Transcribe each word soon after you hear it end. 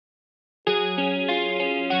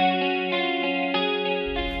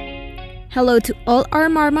Hello to all our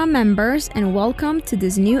Marma members and welcome to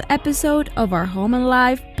this new episode of our Home and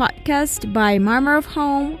Life podcast by Marma of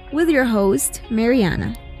Home with your host,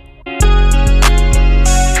 Mariana.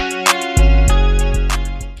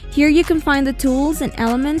 Here you can find the tools and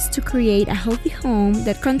elements to create a healthy home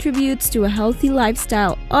that contributes to a healthy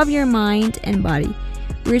lifestyle of your mind and body.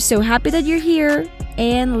 We're so happy that you're here,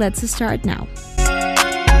 and let's start now.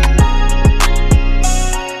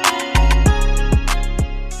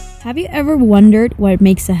 Have you ever wondered what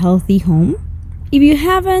makes a healthy home? If you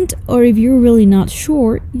haven't, or if you're really not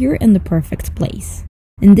sure, you're in the perfect place.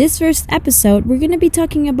 In this first episode, we're going to be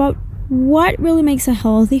talking about what really makes a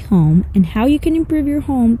healthy home and how you can improve your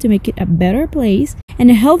home to make it a better place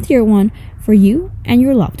and a healthier one for you and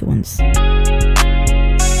your loved ones.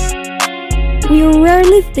 We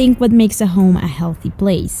rarely think what makes a home a healthy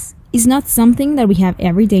place. It's not something that we have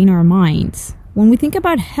every day in our minds. When we think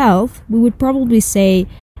about health, we would probably say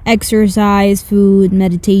exercise, food,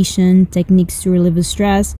 meditation, techniques to relieve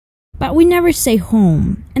stress, but we never say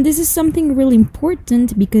home. And this is something really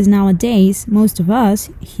important because nowadays, most of us,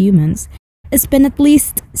 humans, spend at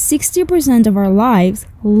least 60% of our lives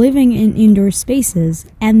living in indoor spaces,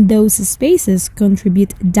 and those spaces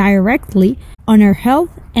contribute directly on our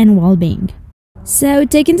health and well-being. So,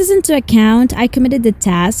 taking this into account, I committed the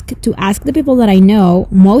task to ask the people that I know,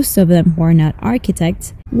 most of them who are not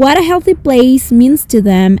architects, what a healthy place means to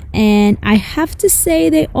them, and I have to say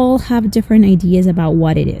they all have different ideas about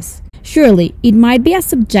what it is. Surely, it might be a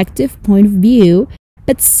subjective point of view,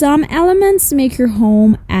 but some elements make your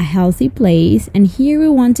home a healthy place, and here we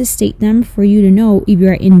want to state them for you to know if you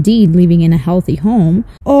are indeed living in a healthy home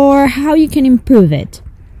or how you can improve it.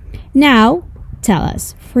 Now, tell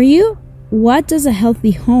us, for you, what does a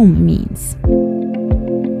healthy home means?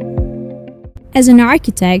 As an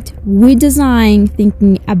architect, we design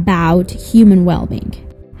thinking about human well-being.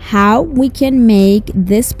 How we can make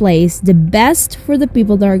this place the best for the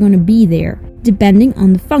people that are going to be there, depending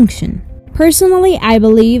on the function. Personally, I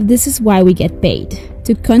believe this is why we get paid,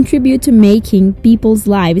 to contribute to making people's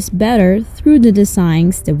lives better through the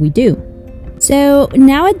designs that we do. So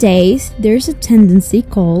nowadays, there's a tendency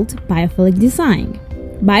called biophilic design.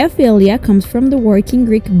 Biophilia comes from the working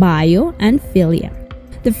Greek bio and philia.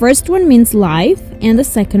 The first one means life and the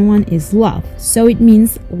second one is love, so it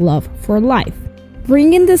means love for life.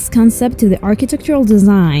 Bringing this concept to the architectural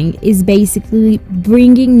design is basically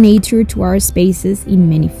bringing nature to our spaces in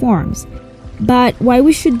many forms. But why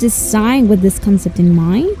we should design with this concept in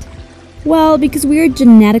mind? Well, because we are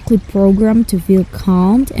genetically programmed to feel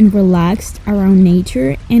calmed and relaxed around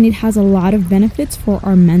nature, and it has a lot of benefits for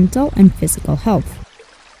our mental and physical health.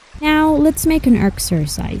 Now, let's make an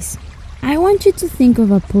exercise. I want you to think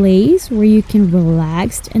of a place where you can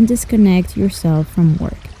relax and disconnect yourself from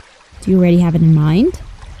work. Do you already have it in mind?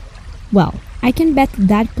 Well, I can bet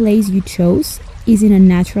that place you chose is in a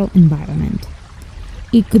natural environment.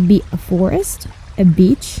 It could be a forest, a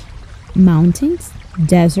beach, mountains,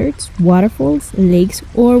 deserts, waterfalls, lakes,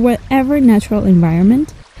 or whatever natural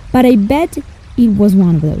environment, but I bet it was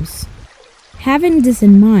one of those. Having this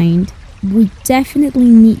in mind, we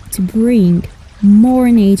definitely need to bring more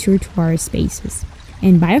nature to our spaces.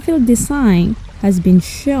 And biophilic design has been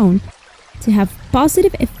shown to have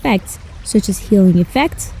positive effects such as healing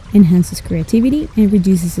effects, enhances creativity, and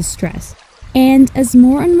reduces stress. And as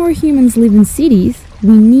more and more humans live in cities,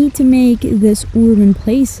 we need to make these urban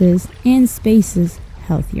places and spaces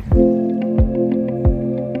healthier.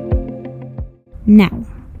 Now,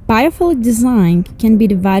 biophilic design can be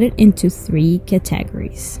divided into 3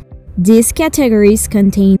 categories. These categories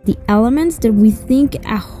contain the elements that we think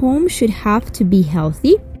a home should have to be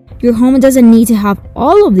healthy. Your home doesn't need to have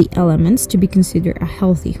all of the elements to be considered a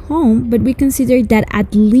healthy home, but we consider that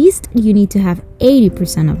at least you need to have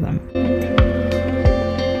 80% of them.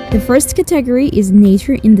 The first category is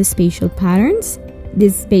nature in the spatial patterns.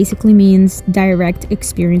 This basically means direct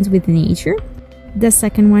experience with nature. The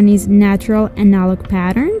second one is natural analog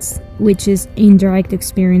patterns, which is indirect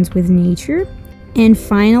experience with nature. And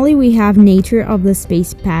finally, we have nature of the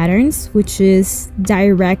space patterns, which is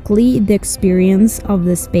directly the experience of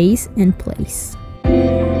the space and place.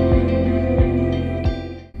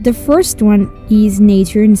 The first one is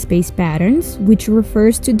nature in space patterns, which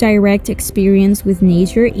refers to direct experience with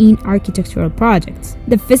nature in architectural projects.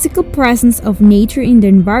 The physical presence of nature in the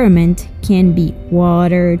environment can be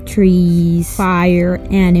water, trees, fire,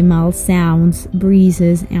 animals, sounds,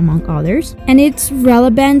 breezes, among others. And it's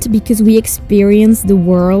relevant because we experience the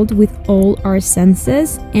world with all our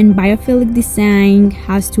senses, and biophilic design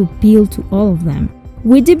has to appeal to all of them.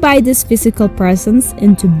 We divide this physical presence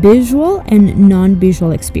into visual and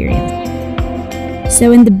non-visual experience.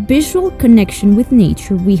 So in the visual connection with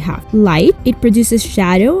nature, we have light. It produces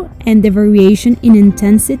shadow, and the variation in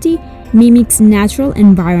intensity mimics natural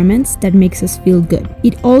environments that makes us feel good.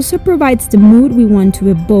 It also provides the mood we want to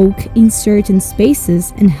evoke in certain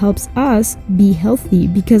spaces and helps us be healthy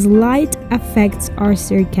because light affects our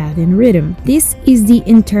circadian rhythm. This is the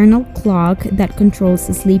internal clock that controls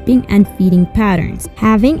the sleeping and feeding patterns.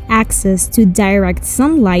 Having access to direct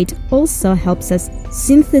sunlight also helps us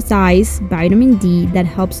synthesize vitamin D that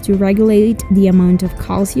helps to regulate the amount of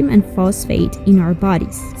calcium and phosphate in our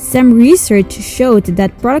bodies. Some research showed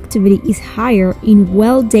that productivity is higher in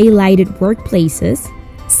well-daylighted workplaces,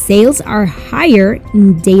 sales are higher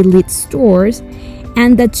in daylit stores,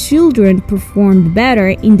 and that children performed better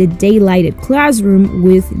in the daylighted classroom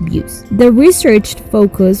with views. The research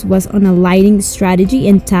focus was on a lighting strategy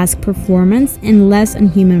and task performance and less on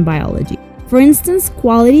human biology. For instance,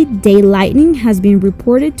 quality daylighting has been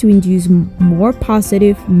reported to induce more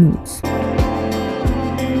positive moods.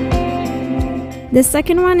 The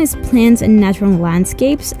second one is plants and natural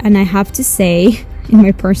landscapes, and I have to say, in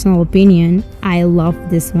my personal opinion, I love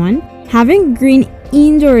this one. Having green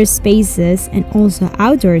indoor spaces and also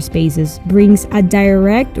outdoor spaces brings a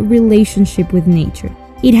direct relationship with nature.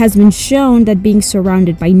 It has been shown that being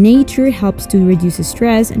surrounded by nature helps to reduce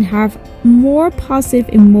stress and have more positive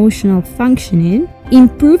emotional functioning,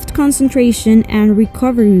 improved concentration and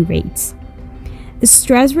recovery rates.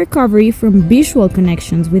 Stress recovery from visual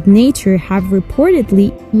connections with nature have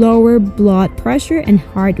reportedly lower blood pressure and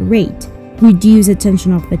heart rate, reduce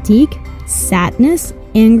attentional fatigue, sadness,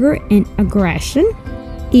 anger, and aggression.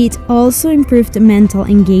 It also improved mental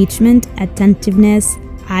engagement, attentiveness,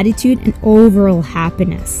 attitude, and overall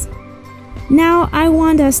happiness. Now I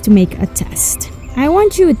want us to make a test. I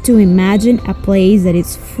want you to imagine a place that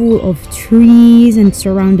is full of trees and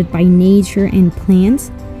surrounded by nature and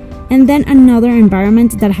plants, and then another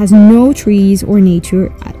environment that has no trees or nature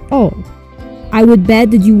at all. I would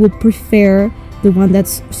bet that you would prefer the one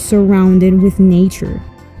that's surrounded with nature.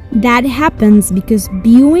 That happens because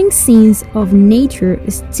viewing scenes of nature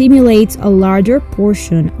stimulates a larger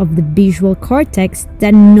portion of the visual cortex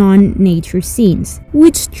than non-nature scenes,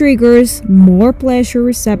 which triggers more pleasure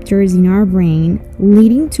receptors in our brain,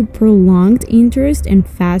 leading to prolonged interest and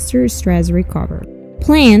faster stress recovery.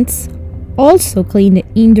 Plants also clean the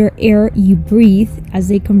indoor air you breathe as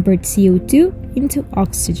they convert CO2 into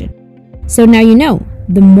oxygen. So now you know,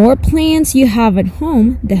 the more plants you have at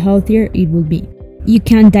home, the healthier it will be. You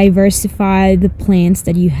can diversify the plants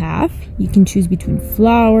that you have. You can choose between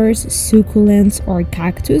flowers, succulents, or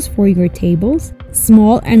cactus for your tables,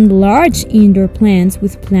 small and large indoor plants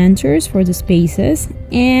with planters for the spaces,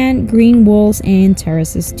 and green walls and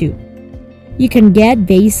terraces too. You can get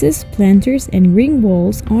vases, planters, and ring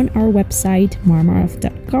walls on our website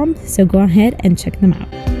marmarov.com, so go ahead and check them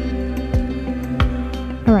out.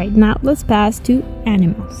 Alright, now let's pass to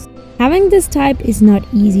animals. Having this type is not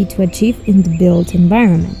easy to achieve in the built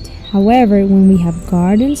environment. However, when we have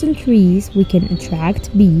gardens and trees, we can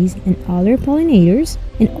attract bees and other pollinators,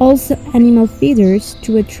 and also animal feeders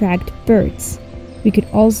to attract birds. We could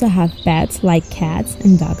also have pets like cats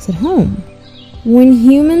and dogs at home. When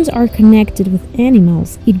humans are connected with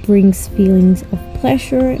animals, it brings feelings of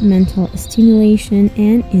pleasure, mental stimulation,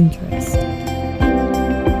 and interest.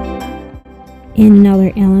 And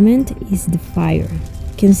another element is the fire.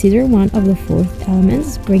 Consider one of the fourth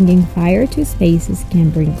elements. Bringing fire to spaces can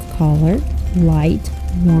bring color, light,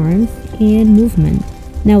 warmth, and movement.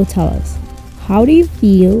 Now tell us, how do you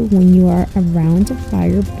feel when you are around a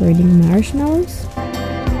fire burning marshmallows?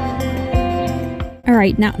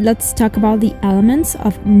 Alright, now let's talk about the elements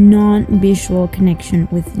of non-visual connection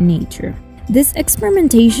with nature. This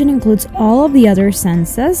experimentation includes all of the other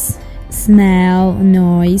senses: smell,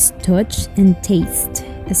 noise, touch, and taste.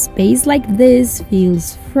 A space like this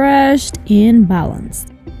feels fresh and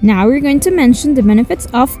balanced. Now we're going to mention the benefits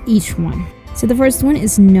of each one. So the first one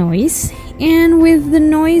is noise, and with the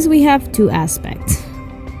noise we have two aspects: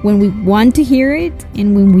 when we want to hear it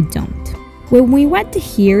and when we don't. When we want to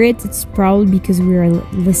hear it, it's probably because we are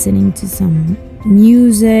listening to some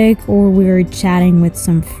music or we're chatting with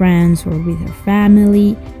some friends or with our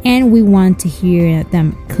family and we want to hear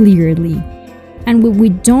them clearly. And when we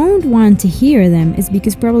don't want to hear them, it's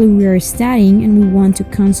because probably we are studying and we want to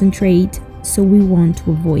concentrate, so we want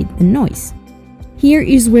to avoid the noise. Here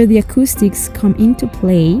is where the acoustics come into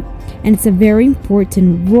play, and it's a very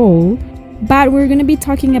important role, but we're going to be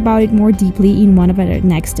talking about it more deeply in one of our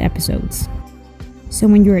next episodes. So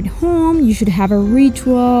when you're at home, you should have a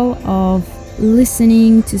ritual of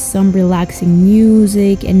listening to some relaxing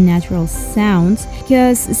music and natural sounds,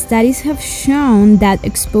 because studies have shown that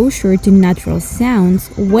exposure to natural sounds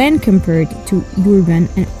when compared to urban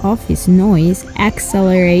and office noise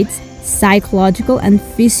accelerates psychological and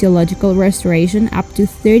physiological restoration up to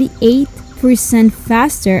 38%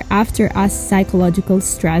 faster after a psychological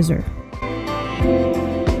stressor.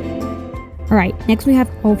 Alright, next we have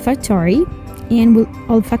olfactory. And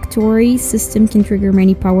olfactory system can trigger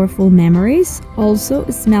many powerful memories. Also,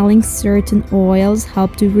 smelling certain oils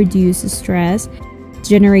help to reduce stress,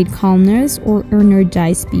 generate calmness, or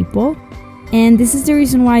energize people. And this is the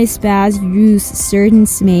reason why spas use certain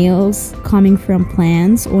smells coming from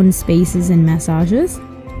plants on spaces and massages.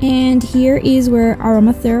 And here is where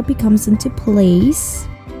aromatherapy comes into place.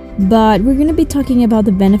 But we're going to be talking about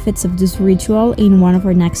the benefits of this ritual in one of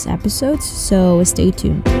our next episodes, so stay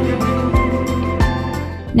tuned.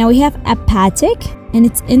 Now we have apathic, and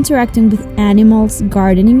it's interacting with animals.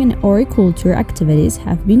 Gardening and horticulture activities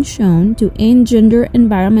have been shown to engender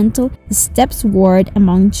environmental steps toward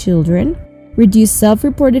among children, reduce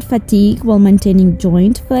self-reported fatigue while maintaining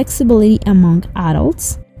joint flexibility among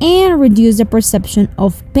adults, and reduce the perception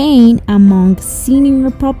of pain among senior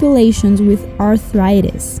populations with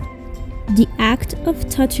arthritis. The act of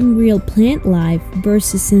touching real plant life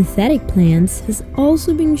versus synthetic plants has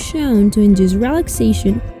also been shown to induce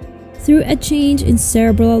relaxation through a change in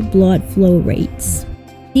cerebral blood flow rates.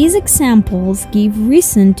 These examples give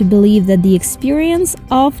reason to believe that the experience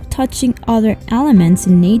of touching other elements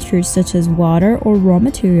in nature, such as water or raw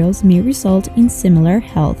materials, may result in similar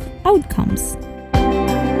health outcomes.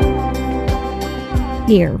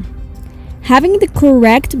 Air. Having the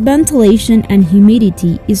correct ventilation and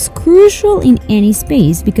humidity is crucial in any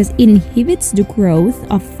space because it inhibits the growth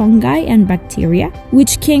of fungi and bacteria,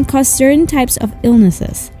 which can cause certain types of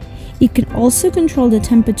illnesses. It can also control the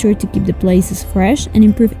temperature to keep the places fresh and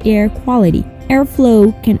improve air quality.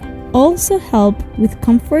 Airflow can also help with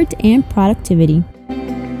comfort and productivity.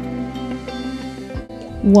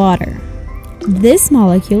 Water. This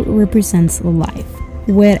molecule represents life.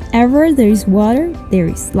 Wherever there is water, there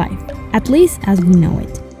is life, at least as we know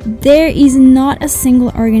it. There is not a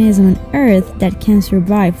single organism on Earth that can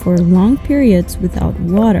survive for long periods without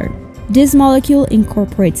water. This molecule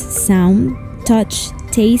incorporates sound, touch,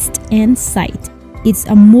 taste, and sight. It's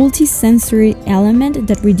a multi-sensory element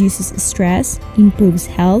that reduces stress, improves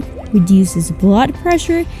health, reduces blood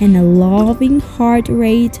pressure, and a loving heart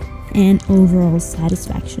rate and overall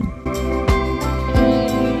satisfaction.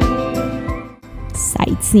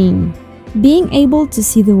 Sightseeing. Being able to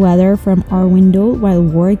see the weather from our window while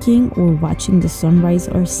working or watching the sunrise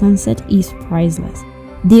or sunset is priceless.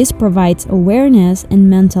 This provides awareness and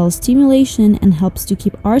mental stimulation and helps to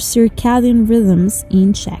keep our circadian rhythms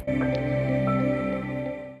in check.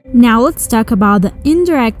 Now let's talk about the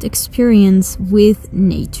indirect experience with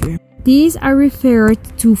nature. These are referred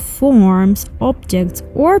to forms, objects,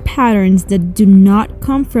 or patterns that do not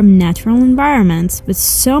come from natural environments but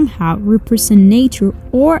somehow represent nature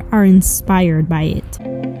or are inspired by it.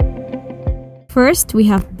 First, we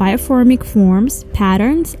have bioformic forms,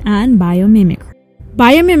 patterns, and biomimicry.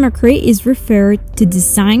 Biomimicry is referred to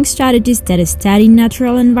design strategies that study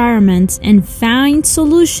natural environments and find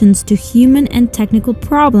solutions to human and technical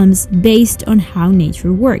problems based on how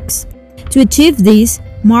nature works. To achieve this,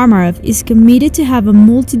 Marmarov is committed to have a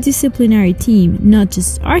multidisciplinary team, not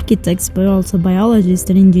just architects but also biologists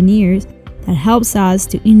and engineers, that helps us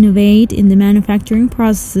to innovate in the manufacturing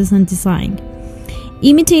processes and design.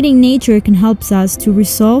 Imitating nature can help us to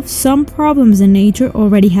resolve some problems that nature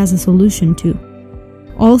already has a solution to.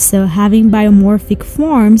 Also, having biomorphic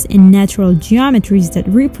forms and natural geometries that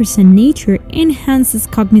represent nature enhances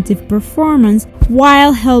cognitive performance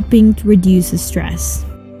while helping to reduce stress.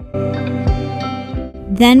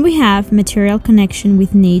 Then we have material connection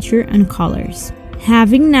with nature and colors.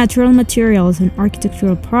 Having natural materials in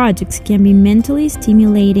architectural projects can be mentally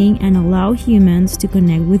stimulating and allow humans to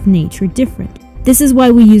connect with nature differently. This is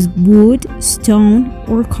why we use wood, stone,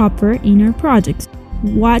 or copper in our projects.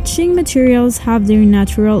 Watching materials have their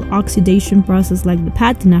natural oxidation process like the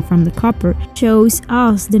patina from the copper shows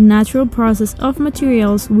us the natural process of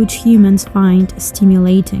materials which humans find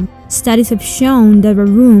stimulating. Studies have shown that a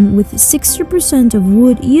room with 60% of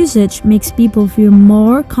wood usage makes people feel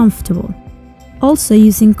more comfortable. Also,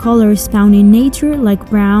 using colors found in nature like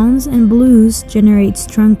browns and blues generates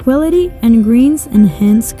tranquility, and greens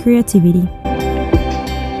enhance creativity.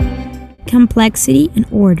 Complexity and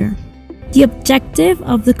order. The objective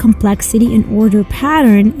of the complexity and order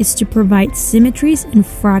pattern is to provide symmetries and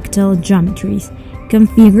fractal geometries.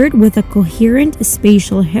 Configured with a coherent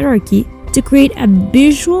spatial hierarchy, to create a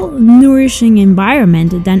visual, nourishing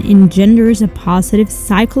environment that engenders a positive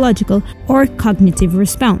psychological or cognitive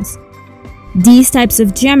response. These types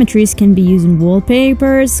of geometries can be used in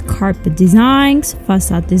wallpapers, carpet designs,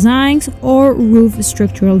 facade designs, or roof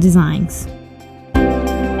structural designs.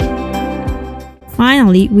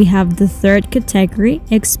 Finally, we have the third category,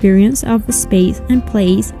 experience of the space and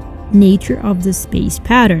place, nature of the space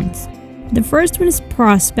patterns. The first one is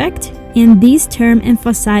prospect, and this term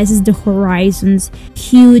emphasizes the horizons,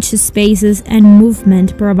 huge spaces, and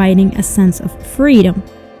movement, providing a sense of freedom.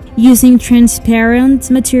 Using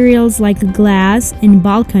transparent materials like glass and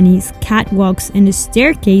balconies, catwalks, and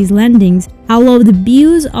staircase landings allow the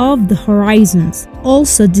views of the horizons.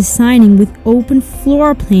 Also, designing with open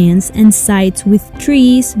floor plans and sites with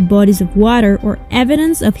trees, bodies of water, or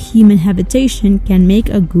evidence of human habitation can make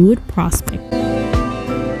a good prospect.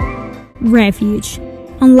 Refuge.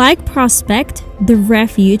 Unlike prospect, the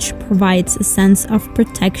refuge provides a sense of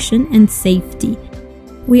protection and safety.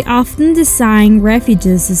 We often design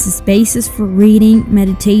refuges as spaces for reading,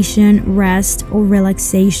 meditation, rest, or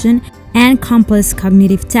relaxation, and complex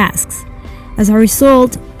cognitive tasks. As a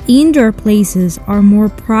result, indoor places are more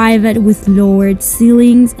private with lowered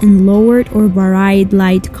ceilings and lowered or varied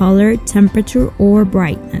light color, temperature, or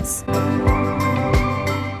brightness.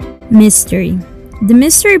 Mystery. The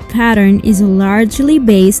mystery pattern is largely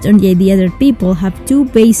based on the idea that people have two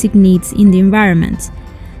basic needs in the environment: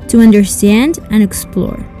 to understand and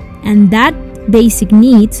explore, and that basic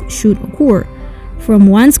needs should occur from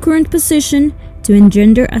one's current position to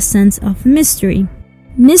engender a sense of mystery.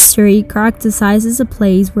 Mystery characterizes a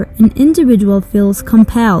place where an individual feels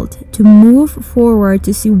compelled to move forward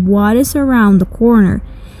to see what is around the corner.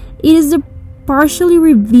 It is the partially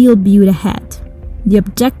revealed view ahead. The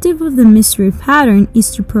objective of the mystery pattern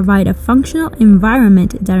is to provide a functional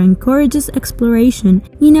environment that encourages exploration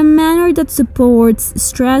in a manner that supports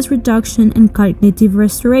stress reduction and cognitive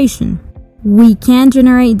restoration. We can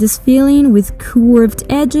generate this feeling with curved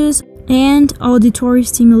edges and auditory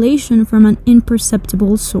stimulation from an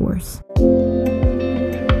imperceptible source.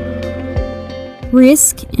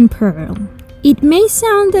 Risk and peril. It may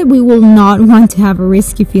sound that we will not want to have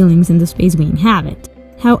risky feelings in the space we inhabit.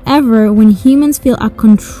 However, when humans feel a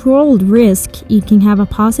controlled risk, it can have a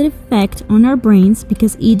positive effect on our brains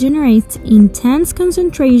because it generates intense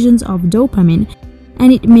concentrations of dopamine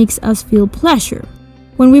and it makes us feel pleasure.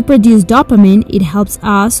 When we produce dopamine, it helps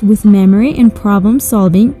us with memory and problem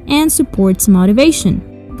solving and supports motivation.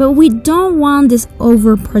 But we don't want this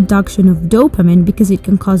overproduction of dopamine because it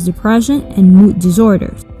can cause depression and mood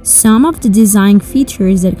disorders. Some of the design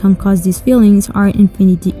features that can cause these feelings are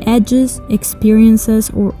infinity edges, experiences,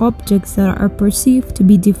 or objects that are perceived to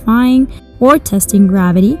be defying or testing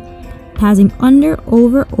gravity, passing under,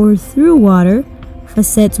 over, or through water,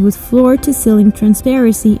 facets with floor-to-ceiling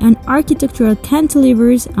transparency, and architectural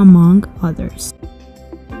cantilevers, among others.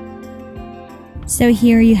 So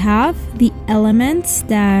here you have the elements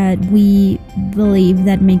that we believe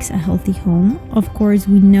that makes a healthy home. Of course,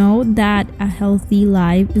 we know that a healthy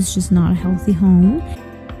life is just not a healthy home.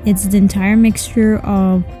 It's the entire mixture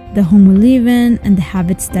of the home we live in and the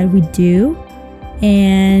habits that we do.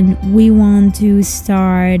 And we want to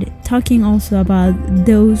start talking also about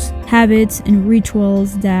those habits and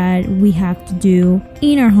rituals that we have to do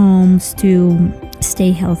in our homes to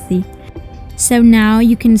stay healthy. So now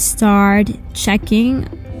you can start checking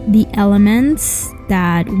the elements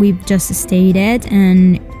that we've just stated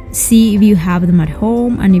and see if you have them at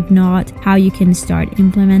home, and if not, how you can start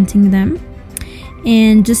implementing them.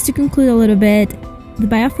 And just to conclude a little bit, the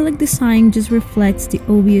biophilic design just reflects the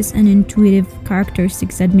obvious and intuitive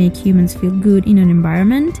characteristics that make humans feel good in an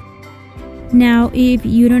environment. Now, if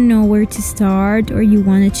you don't know where to start or you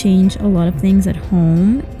want to change a lot of things at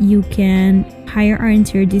home, you can hire our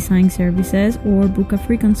interior design services or book a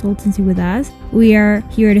free consultancy with us. We are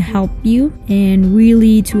here to help you and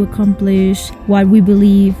really to accomplish what we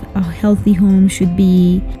believe a healthy home should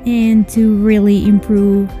be and to really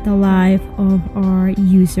improve the life of our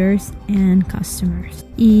users and customers.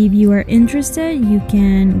 If you are interested, you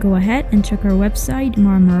can go ahead and check our website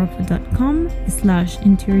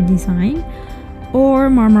marmarov.com/interior design or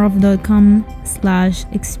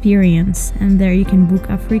marmarov.com/experience, and there you can book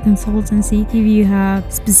a free consultancy if you have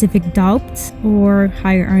specific doubts, or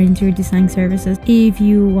hire our interior design services if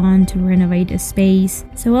you want to renovate a space.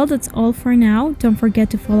 So well, that's all for now. Don't forget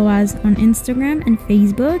to follow us on Instagram and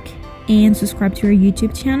Facebook and subscribe to our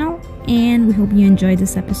YouTube channel, and we hope you enjoyed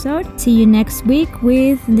this episode. See you next week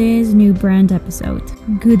with this new brand episode.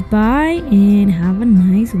 Goodbye and have a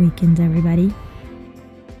nice weekend, everybody.